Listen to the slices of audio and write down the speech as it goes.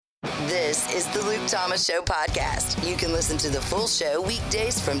This is the Luke Thomas Show podcast. You can listen to the full show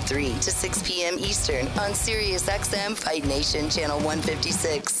weekdays from 3 to 6 p.m. Eastern on SiriusXM Fight Nation Channel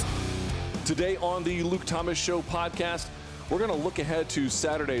 156. Today on the Luke Thomas Show podcast, we're going to look ahead to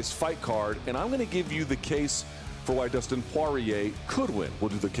Saturday's fight card, and I'm going to give you the case for why Dustin Poirier could win. We'll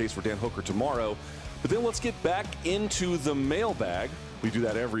do the case for Dan Hooker tomorrow, but then let's get back into the mailbag. We do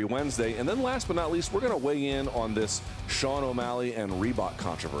that every Wednesday. And then last but not least, we're going to weigh in on this Sean O'Malley and Reebok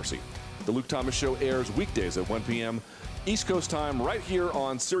controversy. The Luke Thomas Show airs weekdays at 1 p.m. East Coast time right here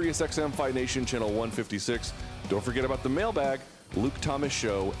on SiriusXM Fight Nation Channel 156. Don't forget about the mailbag,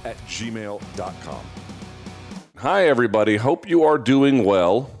 LukeThomasShow@gmail.com. Hi, everybody. Hope you are doing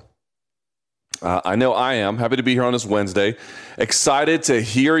well. I know I am. Happy to be here on this Wednesday. Excited to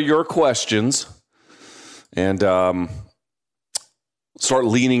hear your questions. And start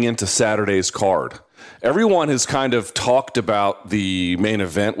leaning into Saturday's card. Everyone has kind of talked about the main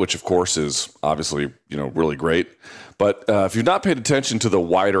event, which of course is obviously, really great. But if you've not paid attention to the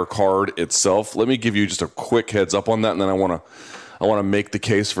wider card itself, let me give you just a quick heads up on that, and then I want to make the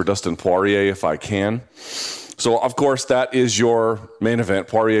case for Dustin Poirier if I can. So of course that is your main event,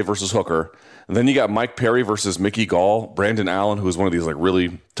 Poirier versus Hooker. And then you got Mike Perry versus Mickey Gall. Brandon Allen, who is one of these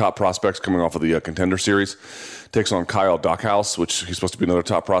really top prospects coming off of the Contender Series, takes on Kyle Dockhouse, which he's supposed to be another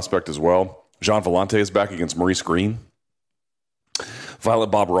top prospect as well. Jean Vellante is back against Maurice Green. Violet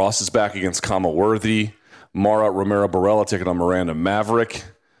Bob Ross is back against Kama Worthy. Mara Romero Barella taking on Miranda Maverick.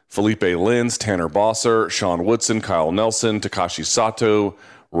 Felipe Lins, Tanner Bosser, Sean Woodson, Kyle Nelson, Takashi Sato,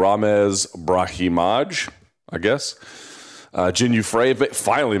 Ramez Brahimaj, I guess. Jin Frey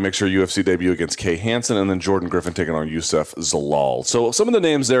finally makes her UFC debut against Kay Hansen, and then Jordan Griffin taking on Youssef Zalal. So some of the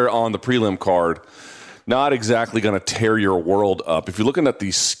names there on the prelim card, not exactly going to tear your world up. If you're looking at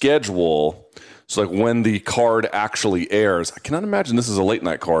the schedule, so when the card actually airs, I cannot imagine this is a late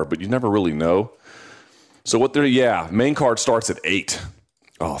night card, but you never really know. So main card starts at 8.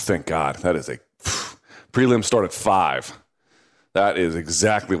 Oh, thank God. That is prelims start at 5. That is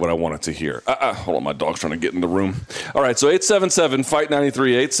exactly what I wanted to hear. Hold on, my dog's trying to get in the room. All right, so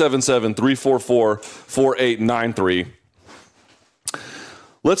 877-FIGHT-93, 877-344-4893.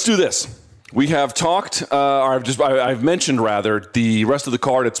 Let's do this. We have talked, I've mentioned the rest of the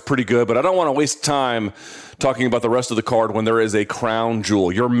card. It's pretty good, but I don't want to waste time talking about the rest of the card when there is a crown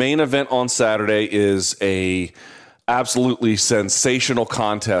jewel. Your main event on Saturday is a absolutely sensational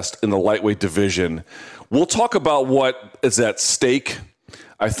contest in the lightweight division. We'll talk about what is at stake,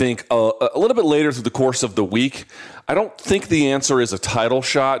 I think, a little bit later through the course of the week. I don't think the answer is a title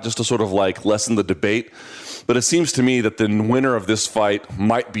shot, just to sort of lessen the debate. But it seems to me that the winner of this fight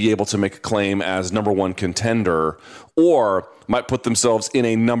might be able to make a claim as number one contender, or might put themselves in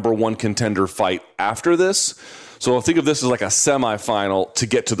a number one contender fight after this. So I'll think of this as like a semifinal to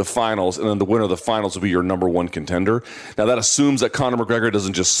get to the finals, and then the winner of the finals will be your number one contender. Now, that assumes that Conor McGregor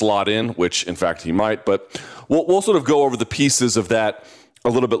doesn't just slot in, which, in fact, he might. But we'll sort of go over the pieces of that a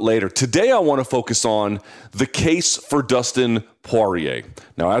little bit later. Today, I want to focus on the case for Dustin Poirier.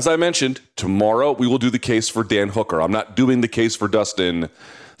 Now, as I mentioned, tomorrow we will do the case for Dan Hooker. I'm not doing the case for Dustin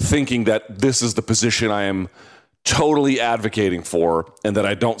thinking that this is the position I am totally advocating for, and that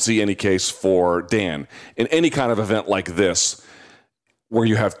I don't see any case for Dan. In any kind of event like this, where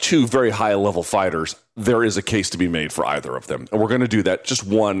you have two very high-level fighters, there is a case to be made for either of them. And we're going to do that just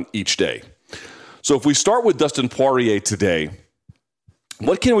one each day. So if we start with Dustin Poirier today,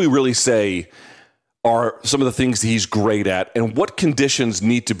 what can we really say are some of the things he's great at, and what conditions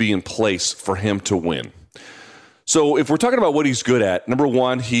need to be in place for him to win? So if we're talking about what he's good at, number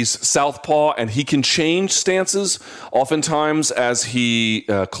one, he's southpaw, and he can change stances oftentimes as he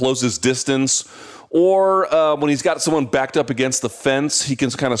closes distance, or when he's got someone backed up against the fence, he can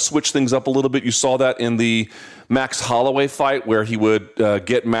kind of switch things up a little bit. You saw that in the Max Holloway fight, where he would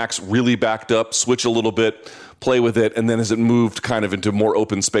get Max really backed up, switch a little bit, play with it, and then as it moved kind of into more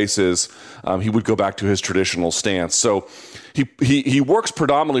open spaces, he would go back to his traditional stance. So he works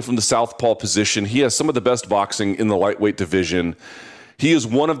predominantly from the southpaw position. He has some of the best boxing in the lightweight division. He is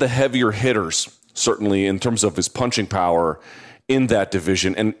one of the heavier hitters, certainly in terms of his punching power in that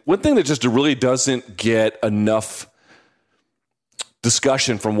division. And one thing that just really doesn't get enough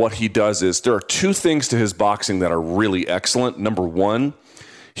discussion from what he does is there are two things to his boxing that are really excellent. Number one,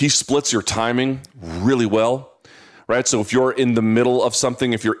 he splits your timing really well. Right, so if you're in the middle of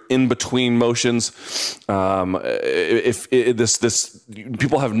something, if you're in between motions, people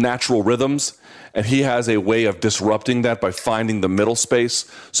have natural rhythms, and he has a way of disrupting that by finding the middle space,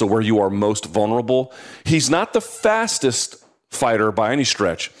 so where you are most vulnerable. He's not the fastest fighter by any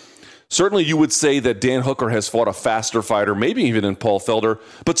stretch. Certainly you would say that Dan Hooker has fought a faster fighter, maybe even in Paul Felder,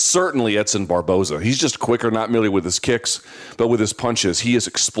 but certainly Edson Barboza. He's just quicker, not merely with his kicks, but with his punches. He is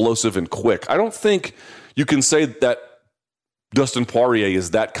explosive and quick. I don't think you can say that Dustin Poirier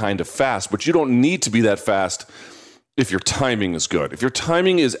is that kind of fast, but you don't need to be that fast if your timing is good. If your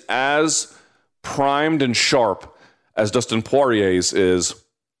timing is as primed and sharp as Dustin Poirier's is,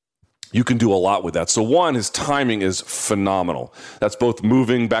 you can do a lot with that. So one, his timing is phenomenal. That's both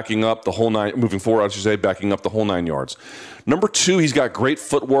moving, backing up the whole nine, moving forward, I should say, backing up the whole 9 yards. Number two, he's got great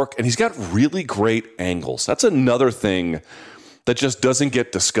footwork and he's got really great angles. That's another thing that just doesn't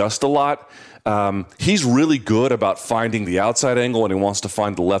get discussed a lot. He's really good about finding the outside angle and he wants to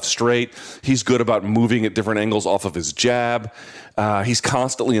find the left straight. He's good about moving at different angles off of his jab. He's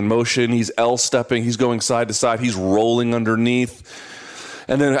constantly in motion. He's L-stepping. He's going side to side. He's rolling underneath.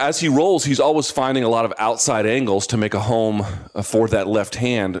 And then as he rolls, he's always finding a lot of outside angles to make a home for that left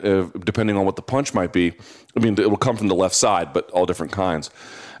hand, depending on what the punch might be. I mean, it will come from the left side, but all different kinds.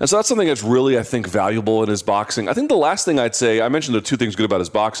 And so that's something that's really, I think, valuable in his boxing. I think the last thing I'd say, I mentioned there are two things good about his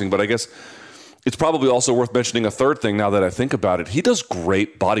boxing, but I guess it's probably also worth mentioning a third thing now that I think about it. He does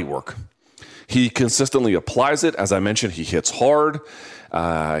great body work. He consistently applies it. As I mentioned, he hits hard.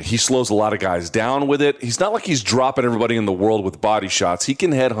 He slows a lot of guys down with it. He's not like he's dropping everybody in the world with body shots. He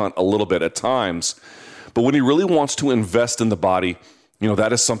can headhunt a little bit at times. But when he really wants to invest in the body,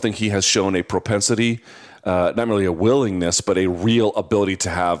 that is something he has shown a propensity, not merely a willingness, but a real ability to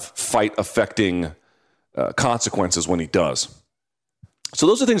have fight-affecting consequences when he does. So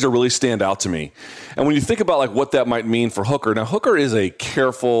those are things that really stand out to me. And when you think about like what that might mean for Hooker, now Hooker is a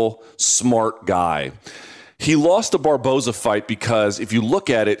careful, smart guy. He lost the Barboza fight because if you look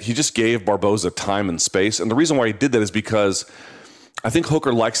at it, he just gave Barboza time and space. And the reason why he did that is because I think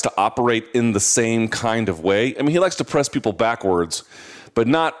Hooker likes to operate in the same kind of way. I mean, he likes to press people backwards, but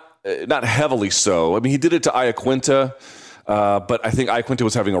not heavily so. I mean, he did it to Iaquinta, but I think Iaquinta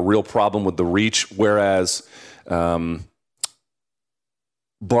was having a real problem with the reach, whereas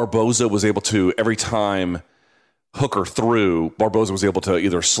Barboza was able to, every time Hooker threw, Barboza was able to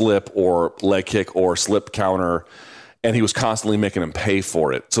either slip or leg kick or slip counter, and he was constantly making him pay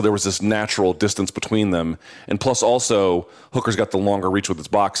for it. So there was this natural distance between them. And plus also, Hooker's got the longer reach with his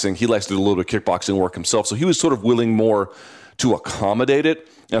boxing. He likes to do a little bit of kickboxing work himself. So he was sort of willing more to accommodate it.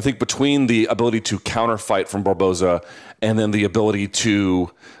 And I think between the ability to counter fight from Barboza and then the ability to,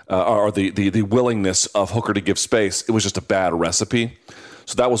 or the willingness of Hooker to give space, it was just a bad recipe.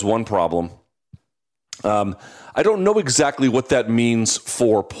 So that was one problem. I don't know exactly what that means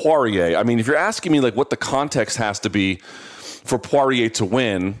for Poirier. I mean, if you're asking me like what the context has to be for Poirier to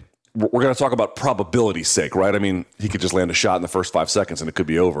win, we're going to talk about probability's sake, right? I mean, he could just land a shot in the first 5 seconds and it could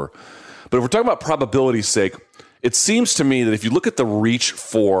be over. But if we're talking about probability's sake, it seems to me that if you look at the reach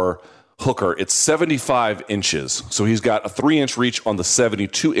for Hooker, it's 75 inches. So he's got a 3-inch reach on the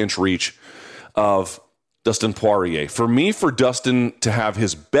 72-inch reach of Dustin Poirier. For me, for Dustin to have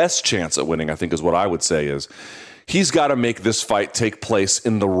his best chance at winning, I think is what I would say is he's got to make this fight take place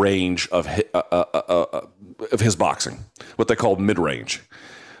in the range of his boxing, what they call mid-range.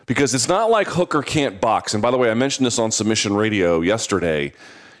 Because it's not like Hooker can't box. And by the way, I mentioned this on Submission Radio yesterday.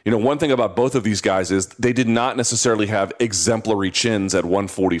 One thing about both of these guys is they did not necessarily have exemplary chins at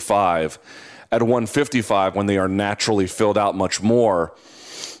 145. At 155, when they are naturally filled out much more,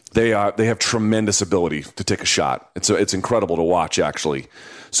 they have tremendous ability to take a shot. It's incredible to watch, actually.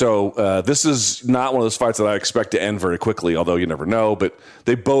 So this is not one of those fights that I expect to end very quickly, although you never know. But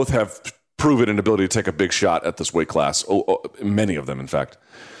they both have proven an ability to take a big shot at this weight class, many of them, in fact.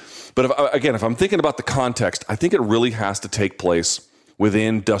 But if I'm thinking about the context, I think it really has to take place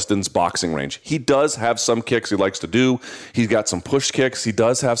within Dustin's boxing range. He does have some kicks he likes to do. He's got some push kicks. He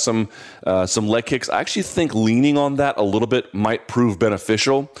does have some leg kicks. I actually think leaning on that a little bit might prove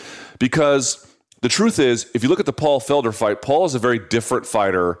beneficial because the truth is, if you look at the Paul Felder fight, Paul is a very different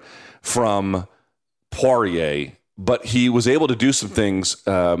fighter from Poirier, but he was able to do some things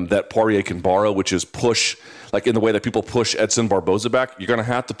that Poirier can borrow, which is push, like in the way that people push Edson Barboza back. You're going to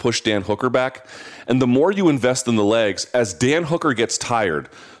have to push Dan Hooker back. And the more you invest in the legs, as Dan Hooker gets tired,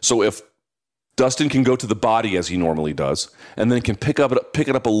 so if Dustin can go to the body as he normally does, and then can pick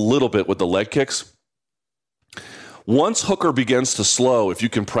it up a little bit with the leg kicks, once Hooker begins to slow, if you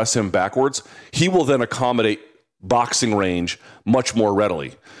can press him backwards, he will then accommodate boxing range much more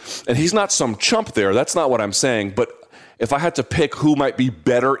readily. And he's not some chump there. That's not what I'm saying. But if I had to pick who might be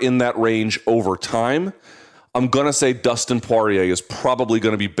better in that range over time, I'm going to say Dustin Poirier is probably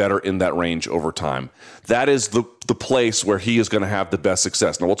going to be better in that range over time. That is the place where he is going to have the best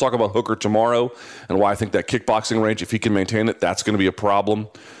success. Now, we'll talk about Hooker tomorrow and why I think that kickboxing range, if he can maintain it, that's going to be a problem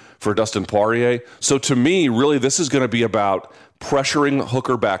for Dustin Poirier. So to me, really, this is going to be about pressuring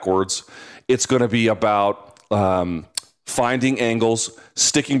Hooker backwards. It's going to be about finding angles,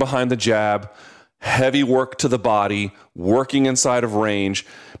 sticking behind the jab, heavy work to the body, working inside of range.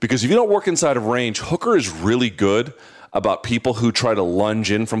 Because if you don't work inside of range, Hooker is really good about people who try to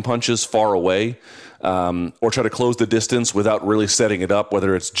lunge in from punches far away, or try to close the distance without really setting it up,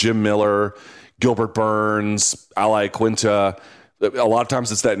 whether it's Jim Miller, Gilbert Burns, Ali Quinta. A lot of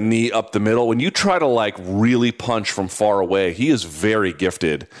times it's that knee up the middle. When you try to like really punch from far away, he is very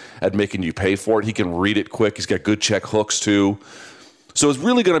gifted at making you pay for it. He can read it quick. He's got good check hooks too. So it's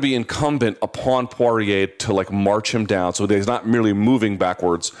really going to be incumbent upon Poirier to like march him down so that he's not merely moving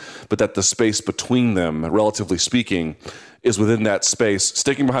backwards, but that the space between them, relatively speaking, is within that space.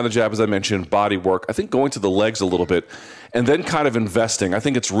 Sticking behind the jab, as I mentioned, body work. I think going to the legs a little bit, and then kind of investing. I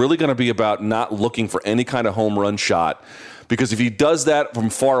think it's really going to be about not looking for any kind of home run shot. Because if he does that from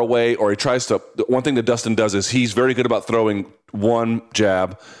far away, or he tries to, one thing that Dustin does is he's very good about throwing one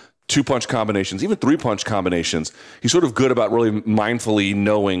jab, 2-punch combinations, even 3-punch combinations. He's sort of good about really mindfully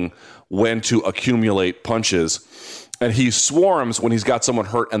knowing when to accumulate punches. And he swarms when he's got someone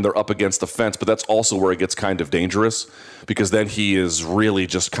hurt and they're up against the fence, but that's also where it gets kind of dangerous, because then he is really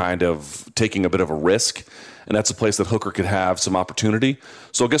just kind of taking a bit of a risk. And that's a place that Hooker could have some opportunity.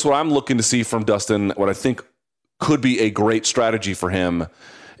 So I guess what I'm looking to see from Dustin, what I think could be a great strategy for him,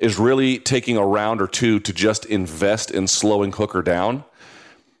 is really taking a round or two to just invest in slowing Hooker down.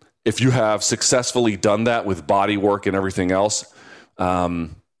 If you have successfully done that with body work and everything else,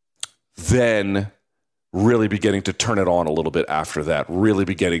 then really beginning to turn it on a little bit after that, really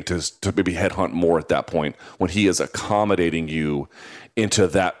beginning to maybe headhunt more at that point when he is accommodating you into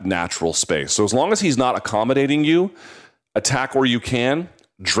that natural space. So as long as he's not accommodating you, attack where you can,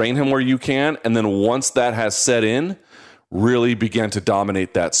 drain him where you can, and then once that has set in, really begin to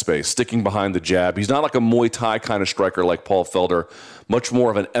dominate that space, sticking behind the jab. He's not like a Muay Thai kind of striker like Paul Felder, much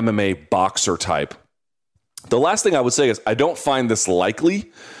more of an MMA boxer type. The last thing I would say is I don't find this likely,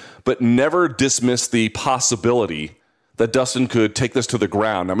 but never dismiss the possibility that Dustin could take this to the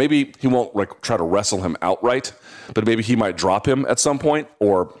ground. Now, maybe he won't like try to wrestle him outright, but maybe he might drop him at some point,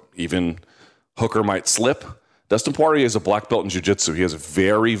 or even Hooker might slip. Dustin Poirier is a black belt in jiu-jitsu. He has a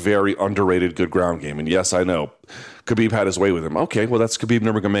very, very underrated good ground game. And yes, I know Khabib had his way with him. Okay, well, that's Khabib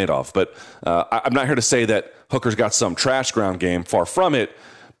Nurmagomedov. But I'm not here to say that Hooker's got some trash ground game. Far from it.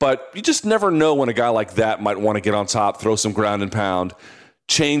 But you just never know when a guy like that might want to get on top, throw some ground and pound,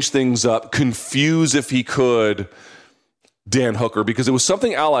 change things up, confuse, if he could, Dan Hooker. Because it was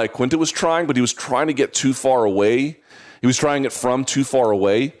something Ali Quinta was trying, but he was trying to get too far away. He was trying it from too far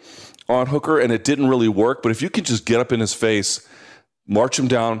away on Hooker, and it didn't really work. But if you can just get up in his face, march him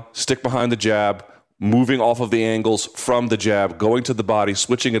down, stick behind the jab, moving off of the angles from the jab, going to the body,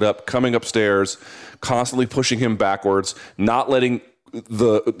 switching it up, coming upstairs, constantly pushing him backwards, not letting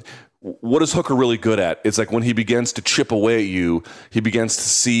what is Hooker really good at? It's like when he begins to chip away at you, he begins to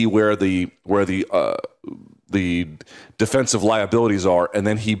see where the defensive liabilities are, and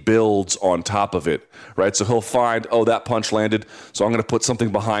then he builds on top of it, right? So he'll find, oh, that punch landed, so I'm going to put something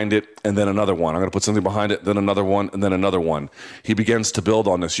behind it, and then another one. I'm going to put something behind it, then another one, and then another one. He begins to build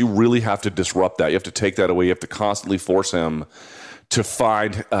on this. You really have to disrupt that. You have to take that away. You have to constantly force him to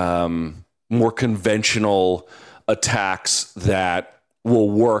find more conventional attacks that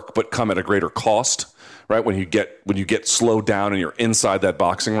will work but come at a greater cost, right? When you get slowed down and you're inside that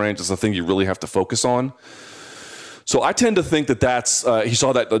boxing range, it's the thing you really have to focus on. So I tend to think that that's he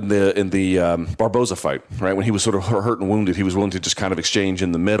saw that in the Barboza fight, right? When he was sort of hurt and wounded, he was willing to just kind of exchange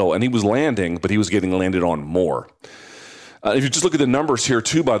in the middle, and he was landing, but he was getting landed on more. If you just look at the numbers here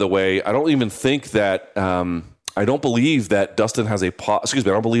too, by the way, I don't even think that I don't believe that Dustin has I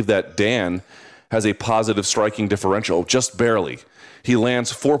don't believe that Dan has a positive striking differential, just barely. He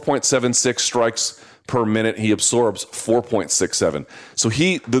lands 4.76 strikes per minute. He absorbs 4.67. So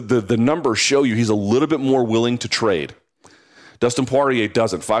the numbers show you he's a little bit more willing to trade. Dustin Poirier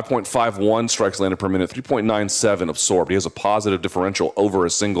doesn't. 5.51 strikes landed per minute, 3.97 absorbed. He has a positive differential over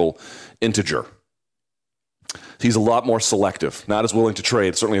a single integer. He's a lot more selective, not as willing to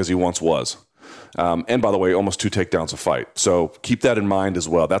trade, certainly as he once was. And by the way, almost 2 takedowns a fight. So keep that in mind as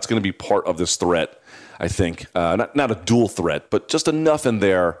well. That's going to be part of this threat, I think. Not a dual threat, but just enough in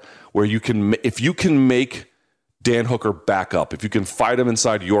there where if you can make Dan Hooker back up, if you can fight him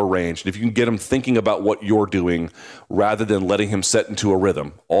inside your range, and if you can get him thinking about what you're doing rather than letting him set into a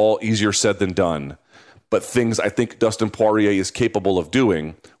rhythm, all easier said than done. But things I think Dustin Poirier is capable of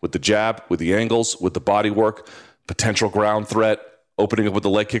doing with the jab, with the angles, with the body work, potential ground threat, opening up with the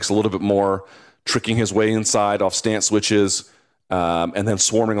leg kicks a little bit more, tricking his way inside off stance switches, and then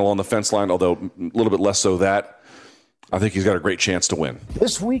swarming along the fence line, although a little bit less so that, I think he's got a great chance to win.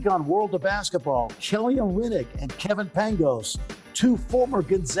 This week on World of Basketball, Kelly Olynyk and Kevin Pangos, two former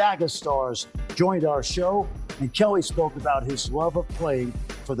Gonzaga stars, joined our show, and Kelly spoke about his love of playing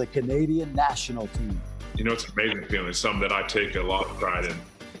for the Canadian national team. You know, it's an amazing feeling. It's something that I take a lot of pride in.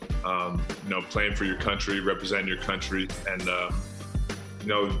 Playing for your country, representing your country, and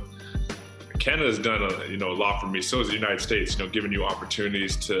Canada's done a lot for me. So has the United States. Giving you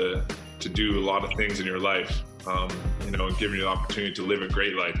opportunities to do a lot of things in your life. And giving you the opportunity to live a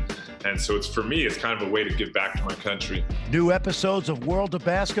great life. And so for me, it's kind of a way to give back to my country. New episodes of World of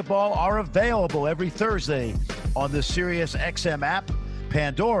Basketball are available every Thursday on the Sirius XM app,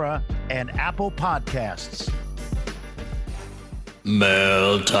 Pandora, and Apple Podcasts.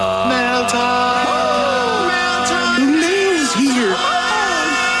 Mail time. Mail time. Oh, mail time. Mail's here.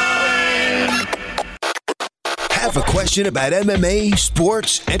 Have a question about MMA,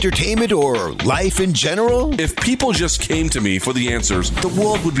 sports, entertainment, or life in general? If people just came to me for the answers, the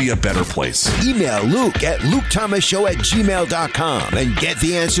world would be a better place. Email Luke at LukeThomasShow@gmail.com and get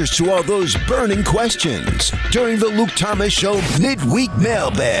the answers to all those burning questions during the Luke Thomas Show Midweek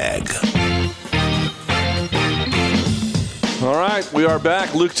Mailbag. All right, we are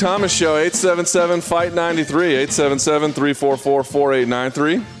back. Luke Thomas Show, 877-FIGHT-93,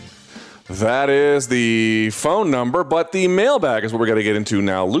 877-344-4893. That is the phone number, but the mailbag is what we're going to get into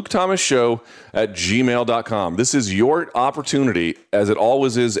now. LukeThomasShow@gmail.com. This is your opportunity, as it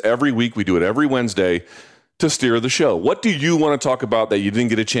always is every week. We do it every Wednesday to steer the show. What do you want to talk about that you didn't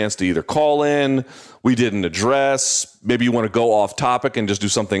get a chance to either call in, we didn't address, maybe you want to go off topic and just do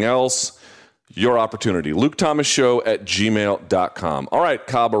something else? Your opportunity. LukeThomasShow@gmail.com. All right,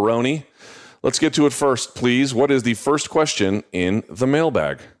 Cabaroni, let's get to it first, please. What is the first question in the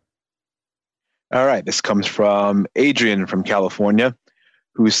mailbag? All right, this comes from Adrian from California,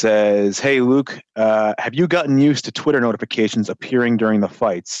 who says, "Hey, Luke, have you gotten used to Twitter notifications appearing during the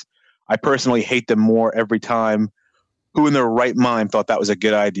fights? I personally hate them more every time. Who in their right mind thought that was a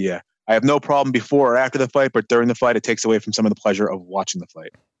good idea? I have no problem before or after the fight, but during the fight, it takes away from some of the pleasure of watching the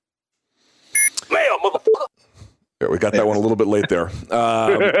fight." Mail, motherfucker. Yeah, we got that one a little bit late there.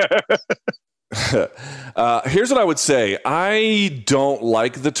 Here's what I would say. I don't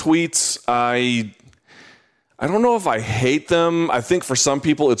like the tweets. I don't know if I hate them. I think for some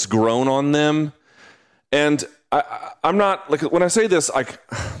people it's grown on them. And I'm not, like, when I say this, I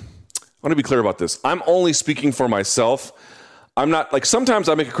want to be clear about this. I'm only speaking for myself. I'm not, like, sometimes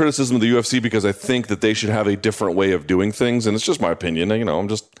I make a criticism of the UFC because I think that they should have a different way of doing things. And it's just my opinion. I'm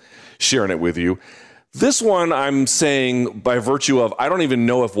just sharing it with you. This one I'm saying by virtue of, I don't even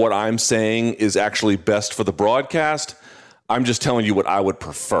know if what I'm saying is actually best for the broadcast. I'm just telling you what I would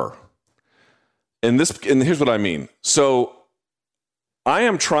prefer. And here's what I mean. So I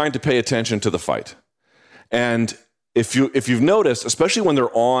am trying to pay attention to the fight. And if you've noticed, especially when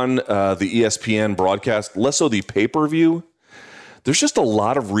they're on the ESPN broadcast, less so the pay-per-view, there's just a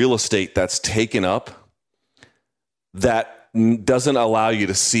lot of real estate that's taken up that doesn't allow you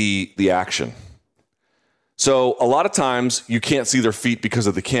to see the action. So a lot of times you can't see their feet because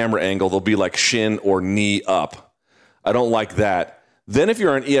of the camera angle. They'll be like shin or knee up. I don't like that. Then if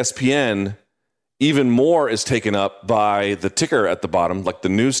you're on ESPN, even more is taken up by the ticker at the bottom, like the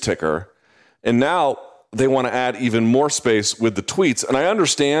news ticker. And now they want to add even more space with the tweets. And I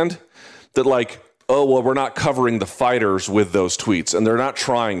understand that, like, oh, well, we're not covering the fighters with those tweets, and they're not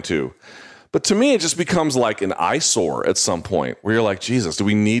trying to. But to me, it just becomes like an eyesore at some point where you're like, Jesus, do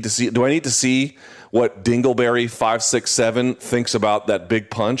I need to see what Dingleberry 567 thinks about that big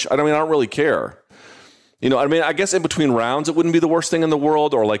punch? I don't really care. I guess in between rounds, it wouldn't be the worst thing in the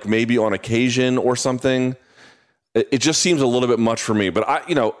world, or like maybe on occasion or something. It just seems a little bit much for me. But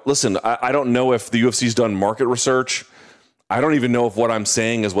listen, I don't know if the UFC's done market research. I don't even know if what I'm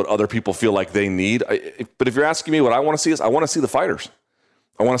saying is what other people feel like they need. But if you're asking me what I want to see, I want to see the fighters.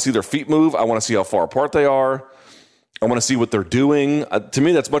 I want to see their feet move. I want to see how far apart they are. I want to see what they're doing. To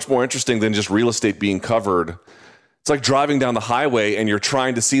me, that's much more interesting than just real estate being covered. It's like driving down the highway and you're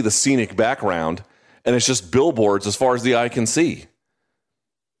trying to see the scenic background, and it's just billboards as far as the eye can see.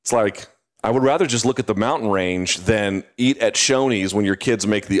 It's like, I would rather just look at the mountain range than eat at Shoney's when your kids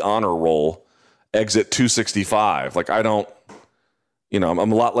make the honor roll, exit 265. Like, I'm a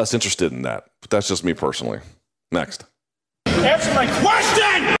lot less interested in that. But that's just me personally. Next. Answer my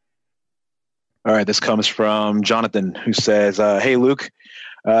question! All right, this comes from Jonathan, who says, "Hey, Luke,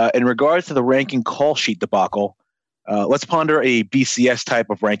 in regards to the ranking call sheet debacle, let's ponder a BCS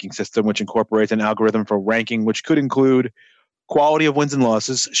type of ranking system, which incorporates an algorithm for ranking, which could include quality of wins and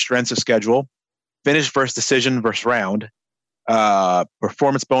losses, strengths of schedule, finish versus decision versus round,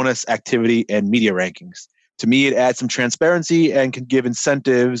 performance bonus, activity, and media rankings. To me, it adds some transparency and can give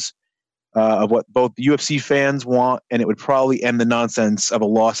incentives of what both UFC fans want, and it would probably end the nonsense of a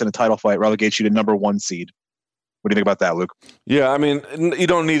loss in a title fight, relegate you to number 1 seed. What do you think about that, Luke? Yeah, I mean, you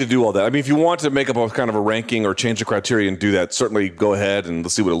don't need to do all that. I mean, if you want to make up a kind of a ranking or change the criteria and do that, certainly go ahead and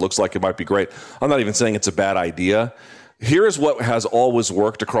let's see what it looks like. It might be great. I'm not even saying it's a bad idea. Here is what has always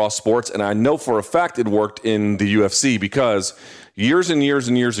worked across sports, and I know for a fact it worked in the UFC because years and years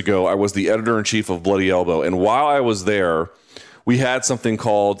and years ago, I was the editor-in-chief of Bloody Elbow, and while I was there, we had something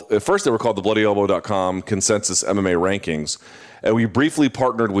called, at first they were called the BloodyElbow.com Consensus MMA Rankings, and we briefly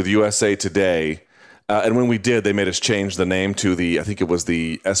partnered with USA Today. And when we did, they made us change the name to I think it was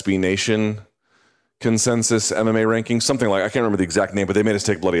the SB Nation Consensus MMA Rankings, something like, I can't remember the exact name, but they made us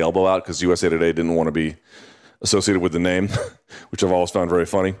take Bloody Elbow out because USA Today didn't want to be associated with the name, which I've always found very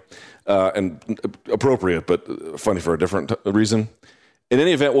funny and appropriate, but funny for a different reason. In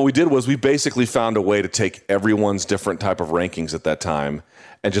any event, what we did was we basically found a way to take everyone's different type of rankings at that time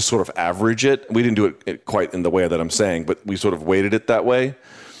and just sort of average it. We didn't do it quite in the way that I'm saying, but we sort of weighted it that way.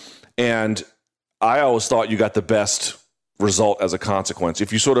 And I always thought you got the best result as a consequence.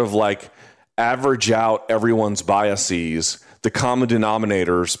 If you sort of like average out everyone's biases, the common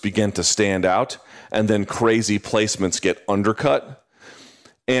denominators begin to stand out, and then crazy placements get undercut.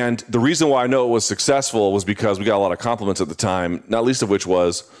 And the reason why I know it was successful was because we got a lot of compliments at the time, not least of which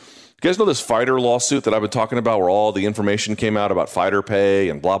was, you guys know this fighter lawsuit that I've been talking about where all the information came out about fighter pay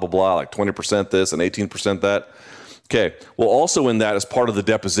and blah, blah, blah, like 20% this and 18% that? Okay, well, also in that, as part of the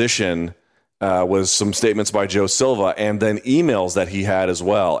deposition, was some statements by Joe Silva and then emails that he had as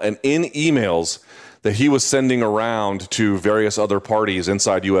well. And in emails that he was sending around to various other parties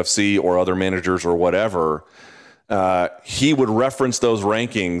inside UFC or other managers or whatever, he would reference those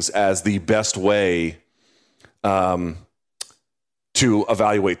rankings as the best way to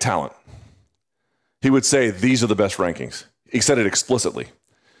evaluate talent. He would say, these are the best rankings. He said it explicitly.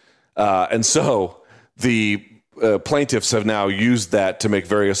 And so the plaintiffs have now used that to make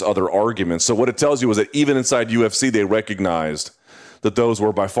various other arguments. So what it tells you is that even inside UFC, they recognized that those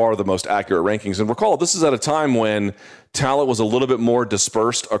were by far the most accurate rankings. And recall, this is at a time when talent was a little bit more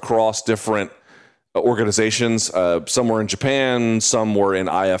dispersed across different organizations. Some were in Japan, some were in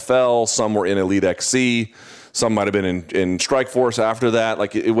IFL, some were in Elite XC, some might have been in Strikeforce after that.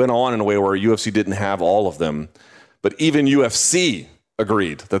 Like it went on in a way where UFC didn't have all of them. But even UFC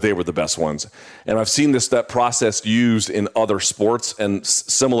agreed that they were the best ones. And I've seen that process used in other sports and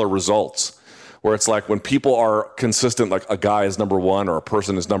similar results, where it's like when people are consistent, like a guy is number 1 or a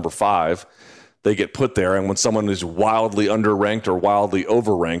person is number 5, they get put there. And when someone is wildly underranked or wildly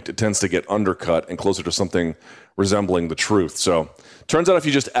overranked, it tends to get undercut and closer to something resembling the truth. So turns out if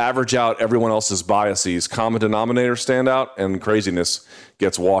you just average out everyone else's biases, common denominators stand out and craziness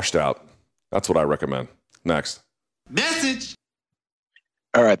gets washed out. That's what I recommend. Next. Message.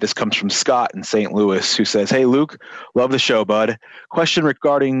 All right, this comes from Scott in St. Louis, who says, "Hey, Luke, love the show, bud. Question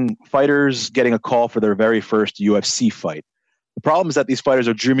regarding fighters getting a call for their very first UFC fight. The problem is that these fighters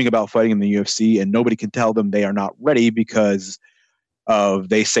are dreaming about fighting in the UFC, and nobody can tell them they are not ready because of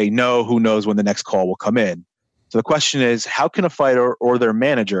they say no, who knows when the next call will come in. So the question is, how can a fighter or their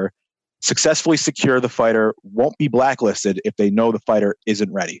manager successfully secure the fighter won't be blacklisted if they know the fighter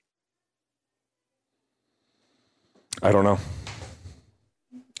isn't ready?" I don't know.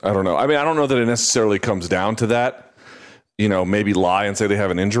 I mean, I don't know that it necessarily comes down to that. You know, maybe lie and say they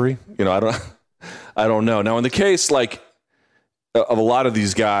have an injury. You know, I don't know. Now, in the case like of a lot of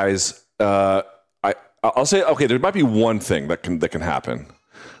these guys, I'll say, okay, there might be one thing that can happen,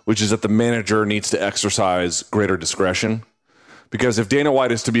 which is that the manager needs to exercise greater discretion. Because if Dana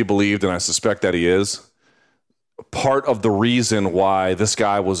White is to be believed, and I suspect that he is, part of the reason why this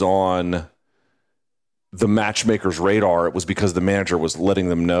guy was on the matchmaker's radar, it was because the manager was letting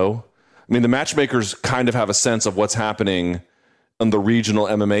them know. I mean, the matchmakers kind of have a sense of what's happening on the regional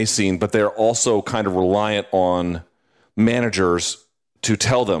MMA scene, but they're also kind of reliant on managers to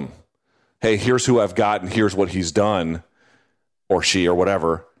tell them, hey, here's who I've got and here's what he's done, or she, or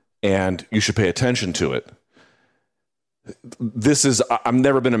whatever, and you should pay attention to it. I've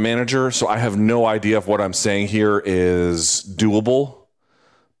never been a manager, so I have no idea if what I'm saying here is doable.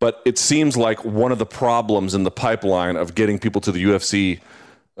 But it seems like one of the problems in the pipeline of getting people to the UFC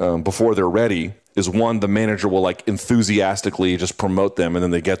before they're ready is, one, the manager will like enthusiastically just promote them, and then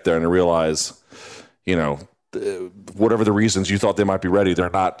they get there and they realize, you know, whatever the reasons you thought they might be ready,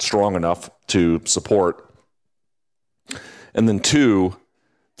 they're not strong enough to support. And then 2,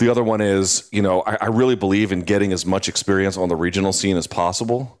 the other one is, you know, I really believe in getting as much experience on the regional scene as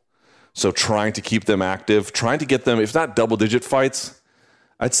possible, So trying to keep them active, trying to get them, if not double-digit fights,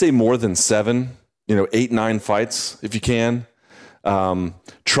 I'd say more than 7, 8, 9 fights if you can.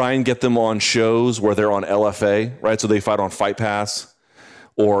 Try and get them on shows where they're on LFA, right? So they fight on Fight Pass,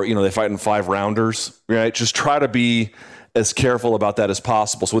 or they fight in 5-rounders, right? Just try to be as careful about that as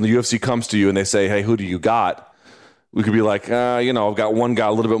possible. So when the UFC comes to you and they say, "Hey, who do you got?" We could be like, I've got one guy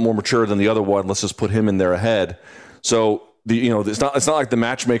a little bit more mature than the other one. Let's just put him in there ahead. So it's not like the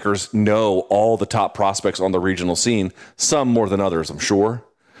matchmakers know all the top prospects on the regional scene. Some more than others, I'm sure,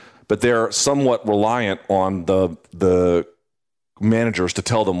 but they're somewhat reliant on the managers to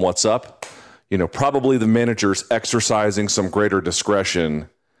tell them what's up. Probably the managers exercising some greater discretion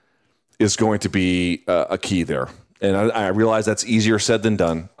is going to be a key there. And I realize that's easier said than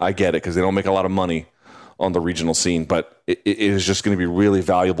done. I get it because they don't make a lot of money on the regional scene, but it is just going to be really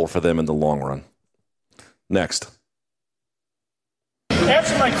valuable for them in the long run. Next.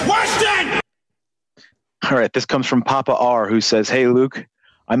 Answer my question! All right, this comes from Papa R, who says, "Hey, Luke,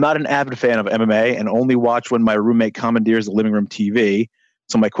 I'm not an avid fan of MMA and only watch when my roommate commandeers the living room TV,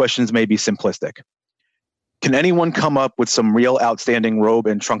 so my questions may be simplistic. Can anyone come up with some real outstanding robe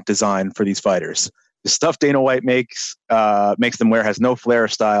and trunk design for these fighters? The stuff Dana White makes them wear has no flair or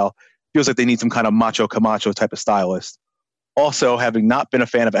style. Feels like they need some kind of macho Camacho type of stylist. Also, having not been a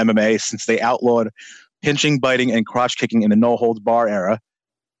fan of MMA since they outlawed pinching, biting, and crotch kicking in the no-holds-bar era.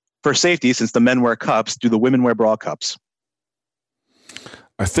 For safety, since the men wear cups, do the women wear bra cups?"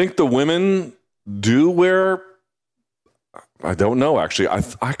 I think the women do wear. I don't know, actually.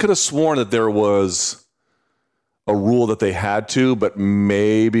 I could have sworn that there was a rule that they had to, but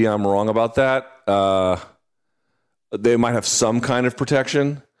maybe I'm wrong about that. They might have some kind of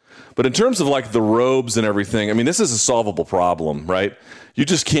protection. But in terms of like the robes and everything, I mean, this is a solvable problem, right? You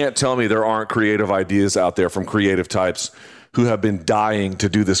just can't tell me there aren't creative ideas out there from creative types who have been dying to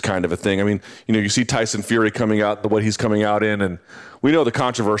do this kind of a thing. I mean, you see Tyson Fury coming out, what he's coming out in, and we know the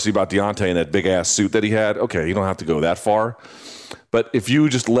controversy about Deontay in that big-ass suit that he had. Okay, you don't have to go that far. But if you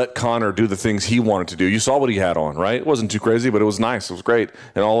just let Conor do the things he wanted to do, you saw what he had on, right? It wasn't too crazy, but it was nice. It was great.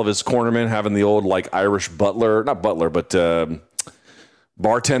 And all of his cornermen having the old, like, Irish butler, not butler, but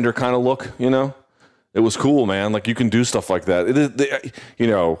bartender kind of look, It was cool, man. Like, you can do stuff like that.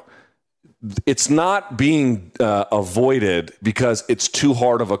 It's not being avoided because it's too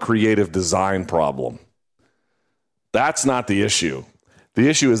hard of a creative design problem. That's not the issue. The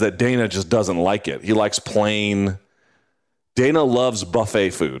issue is that Dana just doesn't like it. He likes plain. Dana loves buffet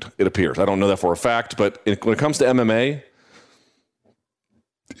food, it appears. I don't know that for a fact, but when it comes to MMA,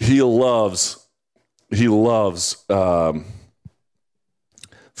 he loves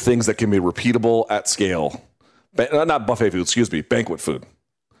things that can be repeatable at scale. Not buffet food, excuse me, banquet food.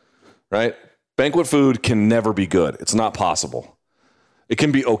 Right? Banquet food can never be good. It's not possible. It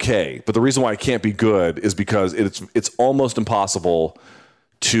can be okay, but the reason why it can't be good is because it's almost impossible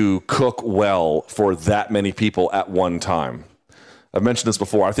to cook well for that many people at one time. I've mentioned this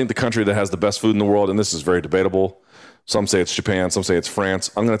before. I think the country that has the best food in the world, and this is very debatable. Some say it's Japan, some say it's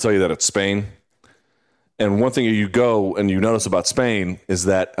France. I'm going to tell you that it's Spain. And one thing you go and you notice about Spain is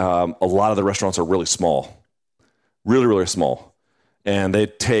that a lot of the restaurants are really small. Really, really small. And they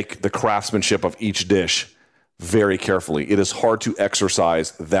take the craftsmanship of each dish very carefully. It is hard to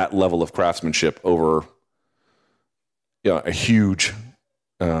exercise that level of craftsmanship over a huge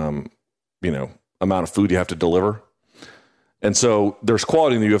amount of food you have to deliver. And so there's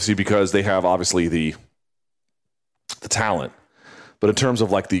quality in the UFC because they have obviously the talent. But in terms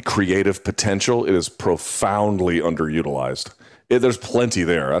of like the creative potential, it is profoundly underutilized. There's plenty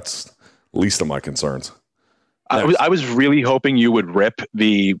there. That's least of my concerns. I was really hoping you would rip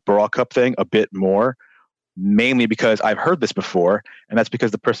the bra cup thing a bit more, mainly because I've heard this before, and that's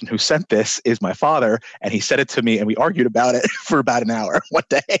because the person who sent this is my father, and he said it to me, and we argued about it for about an hour one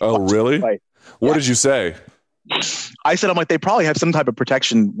day. Oh, really? What did you say? I said, I'm like, they probably have some type of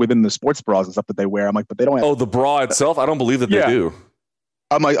protection within the sports bras and stuff that they wear. I'm like, but they don't have. Oh, the bra itself? I don't believe that they do.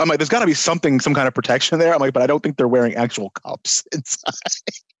 I'm like, there's got to be some kind of protection there. I'm like, but I don't think they're wearing actual cups inside.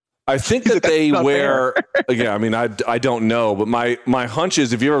 I think that they wear. Yeah, I mean, I don't know, but my hunch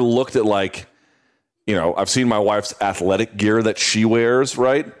is if you ever looked at like, I've seen my wife's athletic gear that she wears,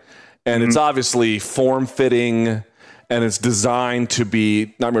 right? And it's obviously form fitting, and it's designed to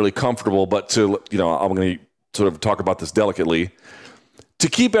be not merely comfortable, but to I'm going to sort of talk about this delicately, to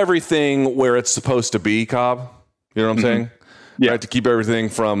keep everything where it's supposed to be, Cobb. You know what I'm saying? Yeah. Right, to keep everything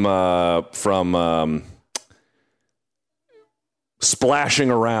from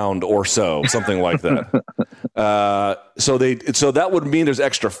splashing around or something like that. So that would mean there's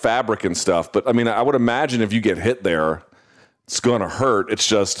extra fabric and stuff. But I mean, I would imagine if you get hit there, it's going to hurt. It's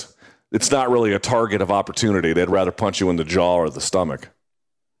just it's not really a target of opportunity. They'd rather punch you in the jaw or the stomach.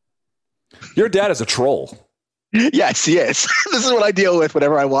 Your dad is a troll. Yes, he is. This is what I deal with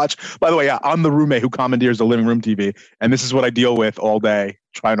whenever I watch. By the way, yeah, I'm the roommate who commandeers the living room TV, and this is what I deal with all day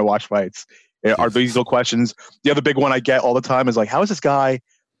trying to watch fights. Are these little questions? The other big one I get all the time is like, how is this guy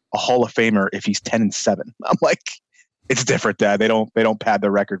a Hall of Famer if he's 10-7? I'm like, it's different, Dad. They don't pad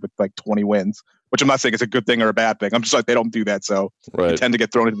their record with like 20 wins, which I'm not saying is a good thing or a bad thing. I'm just like, they don't do that. So you tend to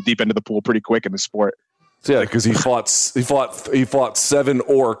get thrown into the deep end of the pool pretty quick in the sport. So, yeah, because he fought 7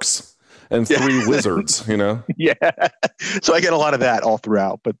 orcs and 3 wizards, you know? Yeah. So I get a lot of that all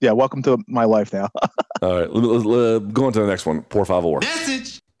throughout. But yeah, welcome to my life now. All right. Go on to the next one. Por favor.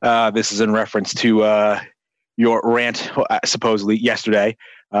 Message. This is in reference to your rant, supposedly, yesterday.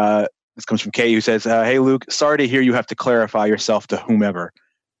 This comes from Kay, who says, hey, Luke, sorry to hear you have to clarify yourself to whomever,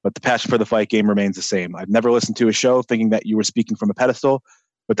 but the passion for the fight game remains the same. I've never listened to a show thinking that you were speaking from a pedestal,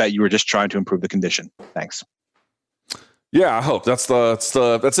 but that you were just trying to improve the condition. Thanks. Yeah, I hope that's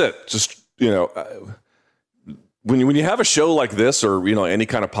it. Just, you know, when you have a show like this, or, you know, any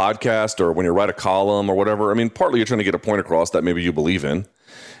kind of podcast, or when you write a column or whatever, I mean, partly you're trying to get a point across that maybe you believe in,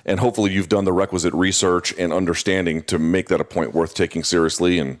 and hopefully you've done the requisite research and understanding to make that a point worth taking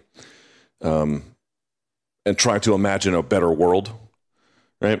seriously, and trying to imagine a better world,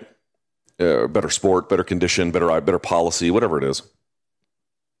 right? Better sport, better condition, better policy, whatever it is.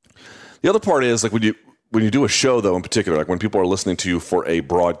 The other part is, like, when you do a show, though, in particular, like when people are listening to you for a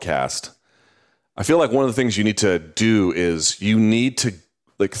broadcast, I feel like one of the things you need to do is you need to,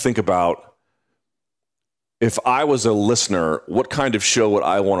 like, think about, if I was a listener, what kind of show would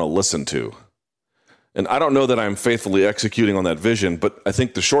I want to listen to? And I don't know that I'm faithfully executing on that vision, but I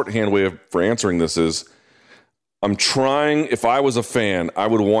think the shorthand way for answering this is, I'm trying, if I was a fan, I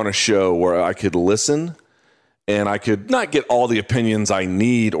would want a show where I could listen and I could not get all the opinions I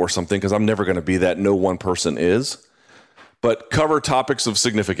need or something, because I'm never going to be that. No one person is. But cover topics of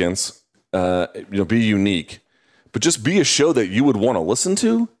significance, be unique, but just be a show that you would want to listen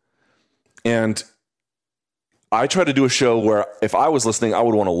to. And I try to do a show where if I was listening, I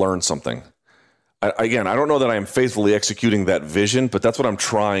would want to learn something. I don't know that I am faithfully executing that vision, but that's what I'm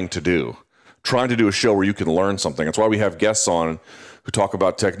trying to do. Trying to do a show where you can learn something. It's why we have guests on who talk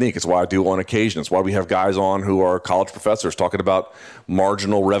about technique. It's why I do on occasion. It's why we have guys on who are college professors talking about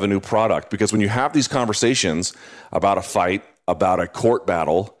marginal revenue product. Because when you have these conversations about a fight, about a court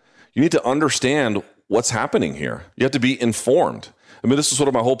battle, you need to understand what's happening here. You have to be informed. I mean, this is sort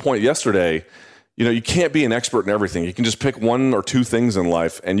of my whole point yesterday. You know, you can't be an expert in everything. You can just pick 1 or 2 things in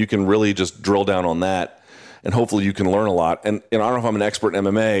life, and you can really just drill down on that, and hopefully you can learn a lot. And I don't know if I'm an expert in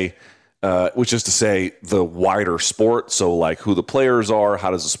MMA, which is to say the wider sport. So like who the players are,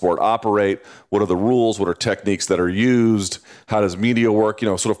 how does the sport operate, what are the rules, what are techniques that are used, how does media work, you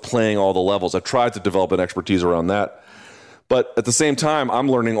know, sort of playing all the levels. I've tried to develop an expertise around that. But at the same time, I'm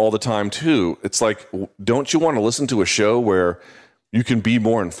learning all the time too. It's like, don't you want to listen to a show where you can be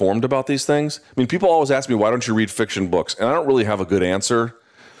more informed about these things? I mean, people always ask me, why don't you read fiction books? And I don't really have a good answer,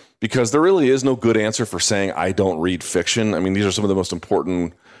 because there really is no good answer for saying I don't read fiction. I mean, these are some of the most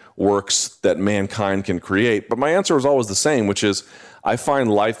important works that mankind can create. But my answer is always the same, which is I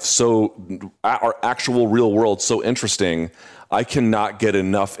find life our actual real world so interesting, I cannot get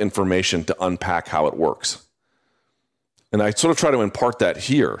enough information to unpack how it works. And I sort of try to impart that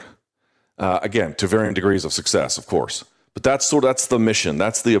here, again, to varying degrees of success, of course. But that's the mission,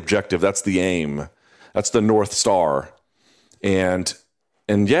 that's the objective, that's the aim, that's the North Star. And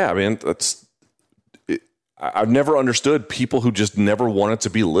yeah, I mean, I've never understood people who just never wanted to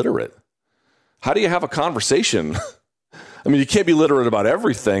be literate. How do you have a conversation? I mean, you can't be literate about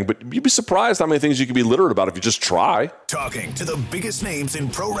everything, but you'd be surprised how many things you can be literate about if you just try. Talking to the biggest names in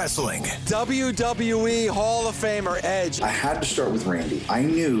pro wrestling. WWE Hall of Famer Edge. I had to start with Randy. I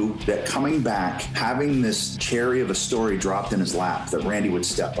knew that coming back, having this cherry of a story dropped in his lap, that Randy would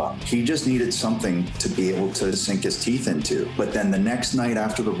step up. He just needed something to be able to sink his teeth into. But then the next night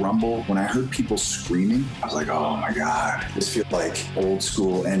after the Rumble, when I heard people screaming, I was like, oh my God, this feels like old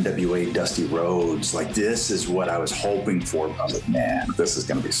school NWA Dusty Rhodes. Like, this is what I was hoping for. I was like, man, this is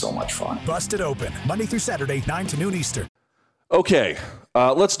going to be so much fun. Busted Open, Monday through Saturday, 9 to noon Eastern. Okay,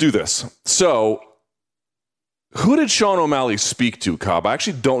 let's do this. So, who did Sean O'Malley speak to, Cobb? I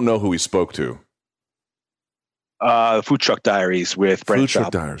actually don't know who he spoke to. Food Truck Diaries with Brendan Schaub. Food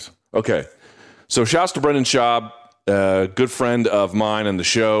Truck Diaries. Okay. So, shouts to Brendan Schaub, good friend of mine and the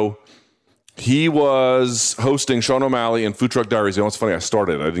show. He was hosting Sean O'Malley and Food Truck Diaries. You know, it's funny, I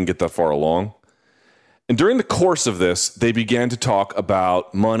didn't get that far along. And during the course of this, they began to talk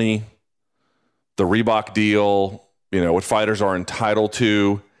about money, the Reebok deal, you know, what fighters are entitled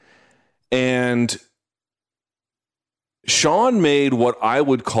to. And Sean made what I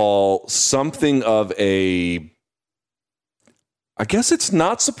would call something of a, I guess it's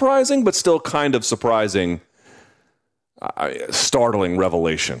not surprising, but still kind of surprising, startling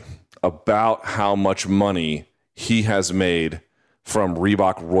revelation about how much money he has made from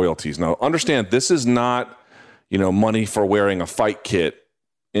Reebok royalties. Now, understand, this is not, money for wearing a fight kit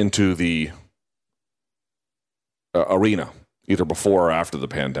into the arena, either before or after the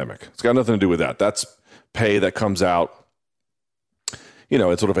pandemic. It's got nothing to do with that. That's pay that comes out,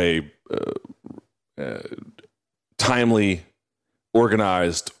 it's sort of a timely,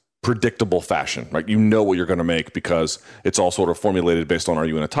 organized, predictable fashion, right? You know what you're going to make because it's all sort of formulated based on, are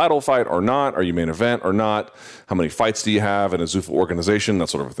you in a title fight or not? Are you main event or not? How many fights do you have in a Zuffa organization? That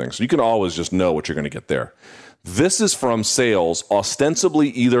sort of a thing. So you can always just know what you're going to get there. This is from sales, ostensibly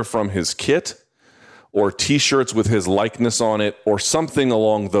either from his kit or T-shirts with his likeness on it or something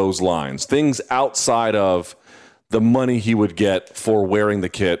along those lines. Things outside of the money he would get for wearing the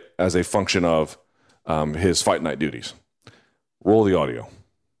kit as a function of his fight night duties. Roll the audio.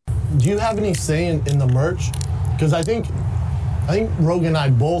 Do you have any say in the merch? Because I think Rogan and I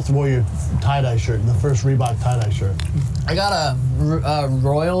both wore your tie-dye shirt, the first Reebok tie-dye shirt. I got a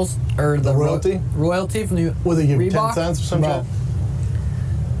Royals, or the royalty? Royalty from the What did they give you, Reebok? 10 cents or something?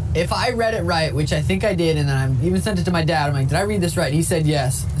 If I read it right, which I think I did, and then I even sent it to my dad, I'm like, did I read this right? And he said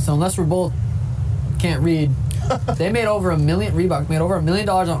yes. So unless we're both can't read, they made over $1 million, Reebok made over $1 million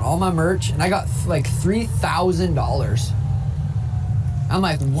on all my merch, and I got like $3,000. I'm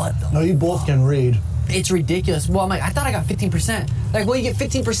like, what the No, you both can read. It's ridiculous. Well, I'm like, I thought I got 15%. Like, well, you get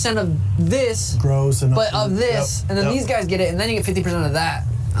 15% of this, gross, and but of this, and then these guys get it, and then you get 50% of that.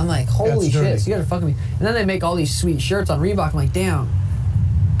 I'm like, holy shit, so you guys are fucking me. And then they make all these sweet shirts on Reebok. I'm like, damn.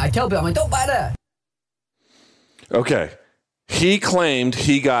 I tell people, I'm like, don't buy that. Okay. He claimed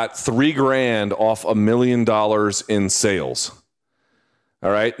he got $3,000 off $1 million in sales. All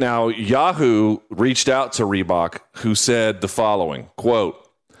right. Now, Yahoo reached out to Reebok, who said the following, quote,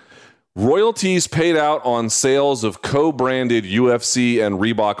 royalties paid out on sales of co-branded UFC and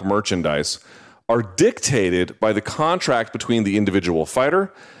Reebok merchandise are dictated by the contract between the individual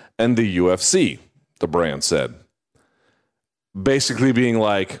fighter and the UFC, the brand said. Basically being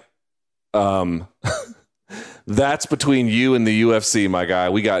like, that's between you and the UFC, my guy.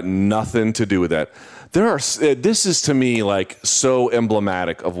 We got nothing to do with that. This is to me like so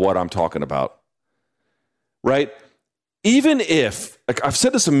emblematic of what I'm talking about, right? Even if, like I've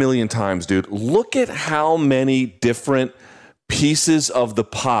said this a million times, dude, look at how many different pieces of the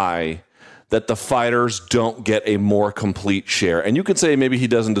pie that the fighters don't get a more complete share. And you could say maybe he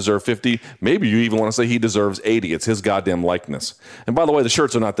doesn't deserve 50. Maybe you even want to say he deserves 80. It's his goddamn likeness. And by the way, the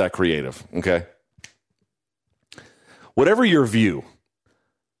shirts are not that creative, okay? Whatever your view,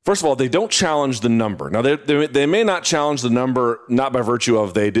 first of all, they don't challenge the number. Now, they may not challenge the number, not by virtue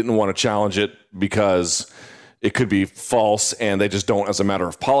of they didn't want to challenge it because it could be false and they just don't, as a matter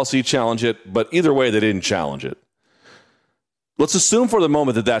of policy, challenge it. But either way, they didn't challenge it. Let's assume for the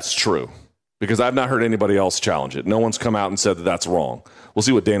moment that that's true, because I've not heard anybody else challenge it. No one's come out and said that that's wrong. We'll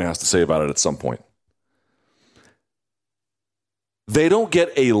see what Dana has to say about it at some point. They don't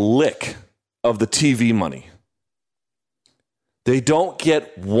get a lick of the TV money. They don't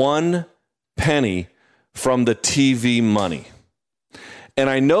get 1 penny from the TV money.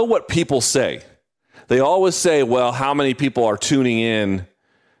 And I know what people say. They always say, well, how many people are tuning in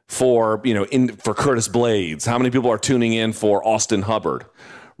for Curtis Blades? How many people are tuning in for Austin Hubbard?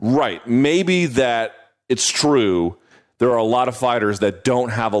 Right. Maybe that it's true. There are a lot of fighters that don't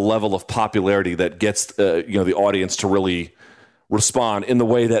have a level of popularity that gets the audience to really respond in the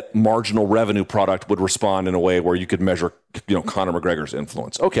way that marginal revenue product would respond, in a way where you could measure, Conor McGregor's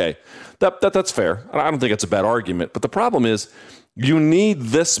influence. Okay, that's fair. I don't think it's a bad argument. But the problem is, you need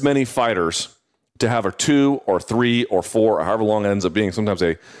this many fighters to have a 2 or 3 or 4, or however long it ends up being, sometimes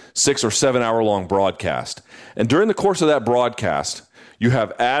a 6 or 7 hour long broadcast. And during the course of that broadcast, you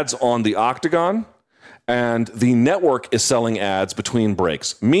have ads on the Octagon, and the network is selling ads between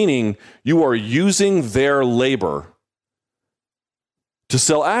breaks, meaning you are using their labor to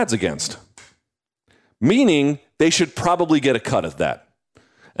sell ads against, meaning they should probably get a cut of that.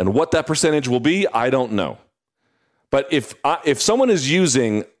 And what that percentage will be, I don't know. But if someone is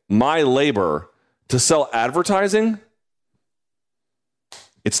using my labor to sell advertising,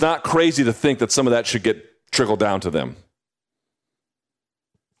 it's not crazy to think that some of that should get trickled down to them.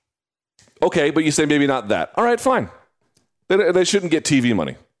 Okay, but you say maybe not that. All right, fine. They shouldn't get TV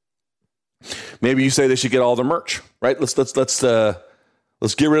money. Maybe you say they should get all their merch, right? Let's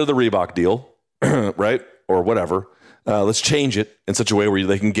get rid of the Reebok deal, right? Or whatever. Let's change it in such a way where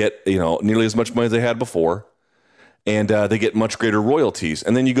they can get, nearly as much money as they had before, and they get much greater royalties.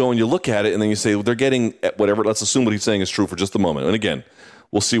 And then you go and you look at it, and then you say, well, they're getting whatever. Let's assume what he's saying is true for just a moment. And again,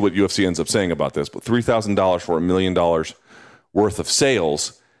 we'll see what UFC ends up saying about this. But $3,000 for $1 million worth of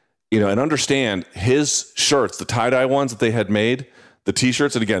sales, and understand his shirts, the tie-dye ones that they had made, the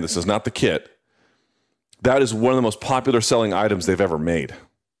T-shirts, and again, this is not the kit. That is one of the most popular selling items they've ever made.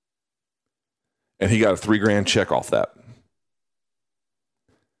 And he got a $3,000 check off that.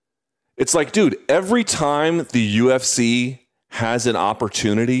 It's like, dude, every time the UFC has an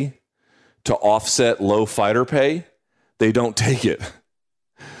opportunity to offset low fighter pay, they don't take it.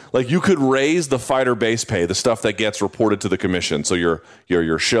 Like, you could raise the fighter base pay, the stuff that gets reported to the commission. So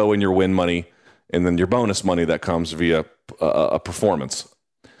your show and your win money, and then your bonus money that comes via a performance.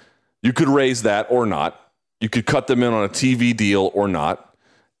 You could raise that or not. You could cut them in on a TV deal or not.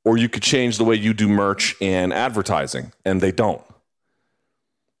 Or you could change the way you do merch and advertising, and they don't.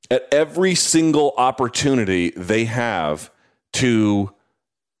 At every single opportunity they have to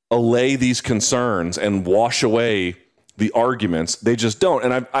allay these concerns and wash away the arguments, they just don't.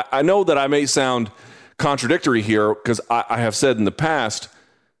 And I know that I may sound contradictory here because I have said in the past,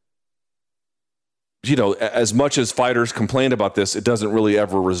 as much as fighters complain about this, it doesn't really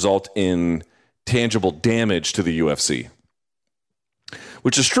ever result in tangible damage to the UFC.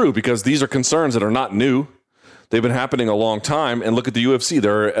 Which is true because these are concerns that are not new. They've been happening a long time. And look at the UFC.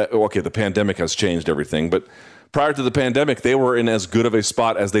 The pandemic has changed everything. But prior to the pandemic, they were in as good of a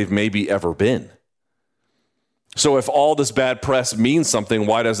spot as they've maybe ever been. So if all this bad press means something,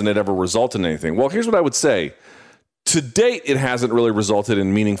 why doesn't it ever result in anything? Well, here's what I would say. To date, it hasn't really resulted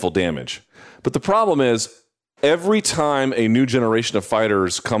in meaningful damage. But the problem is, every time a new generation of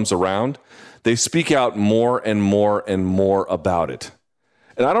fighters comes around, they speak out more and more and more about it.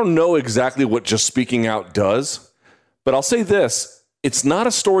 And I don't know exactly what just speaking out does, but I'll say this. It's not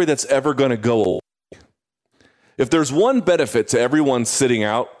a story that's ever going to go away. If there's one benefit to everyone sitting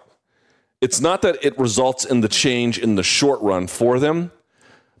out, it's not that it results in the change in the short run for them,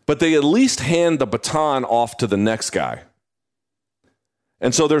 but they at least hand the baton off to the next guy.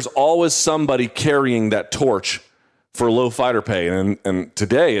 And so there's always somebody carrying that torch for low fighter pay. And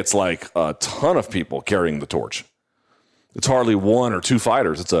today it's like a ton of people carrying the torch. It's hardly one or two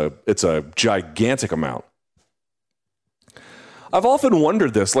fighters. It's a gigantic amount. I've often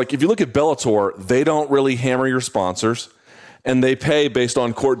wondered this. Like, if you look at Bellator, they don't really hammer your sponsors, and they pay, based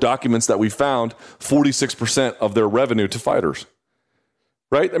on court documents that we found, 46% of their revenue to fighters.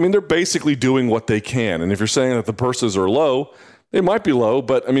 Right? I mean, they're basically doing what they can. And if you're saying that the purses are low, they might be low,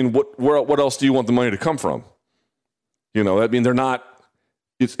 but I mean, what else do you want the money to come from? I mean, they're not.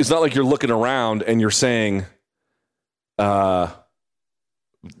 It's not like you're looking around and you're saying, there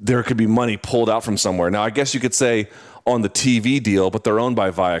could be money pulled out from somewhere. Now, I guess you could say on the TV deal, but they're owned by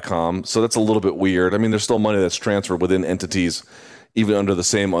Viacom, so that's a little bit weird. I mean, there's still money that's transferred within entities, even under the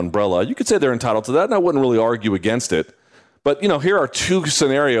same umbrella. You could say they're entitled to that, and I wouldn't really argue against it. But, here are two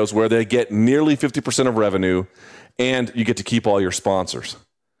scenarios where they get nearly 50% of revenue, and you get to keep all your sponsors.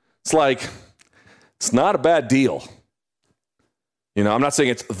 It's not a bad deal. I'm not saying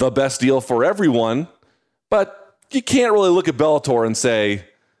it's the best deal for everyone, but you can't really look at Bellator and say,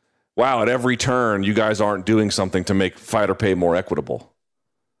 wow, at every turn, you guys aren't doing something to make fighter pay more equitable.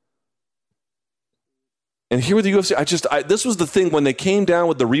 And here with the UFC, this was the thing when they came down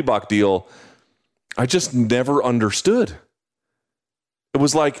with the Reebok deal, I just never understood. It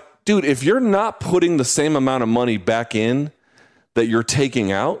was like, dude, if you're not putting the same amount of money back in that you're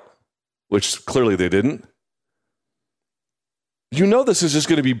taking out, which clearly they didn't, this is just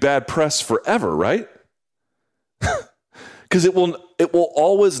going to be bad press forever, right? Because it will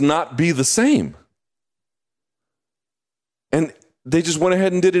always not be the same. And they just went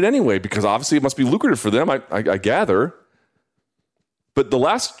ahead and did it anyway, because obviously it must be lucrative for them, I gather. But the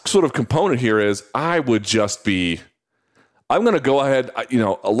last sort of component here is I'm going to go ahead.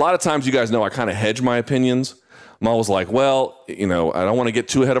 A lot of times, you guys know, I kind of hedge my opinions. I'm always like, well, I don't want to get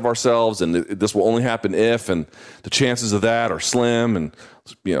too ahead of ourselves, and this will only happen if, and the chances of that are slim, and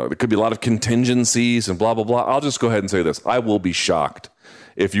there could be a lot of contingencies and blah, blah, blah. I'll just go ahead and say this. I will be shocked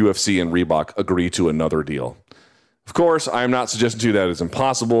if UFC and Reebok agree to another deal. Of course, I am not suggesting to you that it's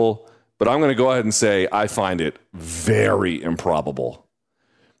impossible, but I'm going to go ahead and say I find it very improbable.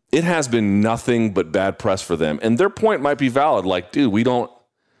 It has been nothing but bad press for them, and their point might be valid. Like, dude, we don't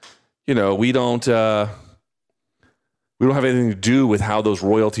have anything to do with how those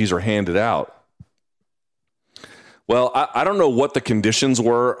royalties are handed out. Well, I don't know what the conditions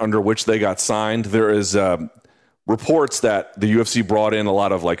were under which they got signed. There is reports that the UFC brought in a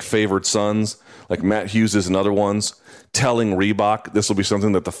lot of like favored sons, like Matt Hughes and other ones, telling Reebok this will be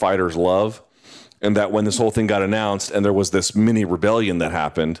something that the fighters love. And that when this whole thing got announced and there was this mini rebellion that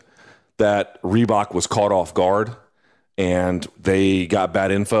happened, that Reebok was caught off guard and they got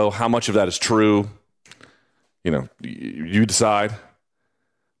bad info. How much of that is true? You know, you decide.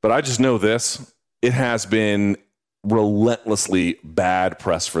 But I just know this. It has been relentlessly bad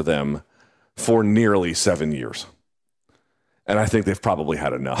press for them for nearly 7 years. And I think they've probably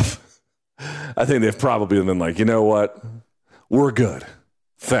had enough. I think they've probably been like, you know what? We're good.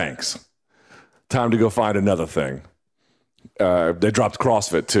 Thanks. Time to go find another thing. They dropped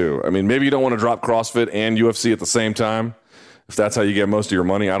CrossFit too. I mean, maybe you don't want to drop CrossFit and UFC at the same time. If that's how you get most of your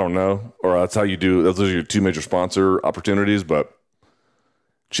money, I don't know. Or that's how you do. Those are your two major sponsor opportunities. But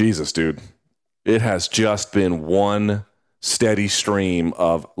Jesus, dude, it has just been one steady stream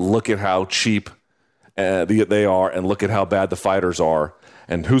of look at how cheap they are and look at how bad the fighters are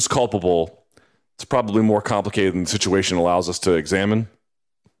and who's culpable. It's probably more complicated than the situation allows us to examine.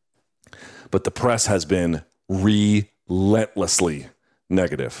 But the press has been relentlessly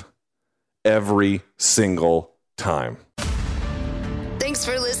negative every single time. Thanks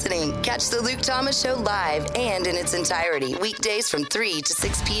for listening. Catch the Luke Thomas Show live and in its entirety weekdays from 3 to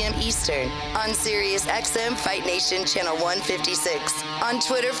 6 p.m. Eastern on Sirius XM Fight Nation Channel 156. On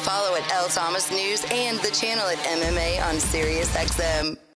Twitter, follow at L Thomas News and the channel at MMA on Sirius XM.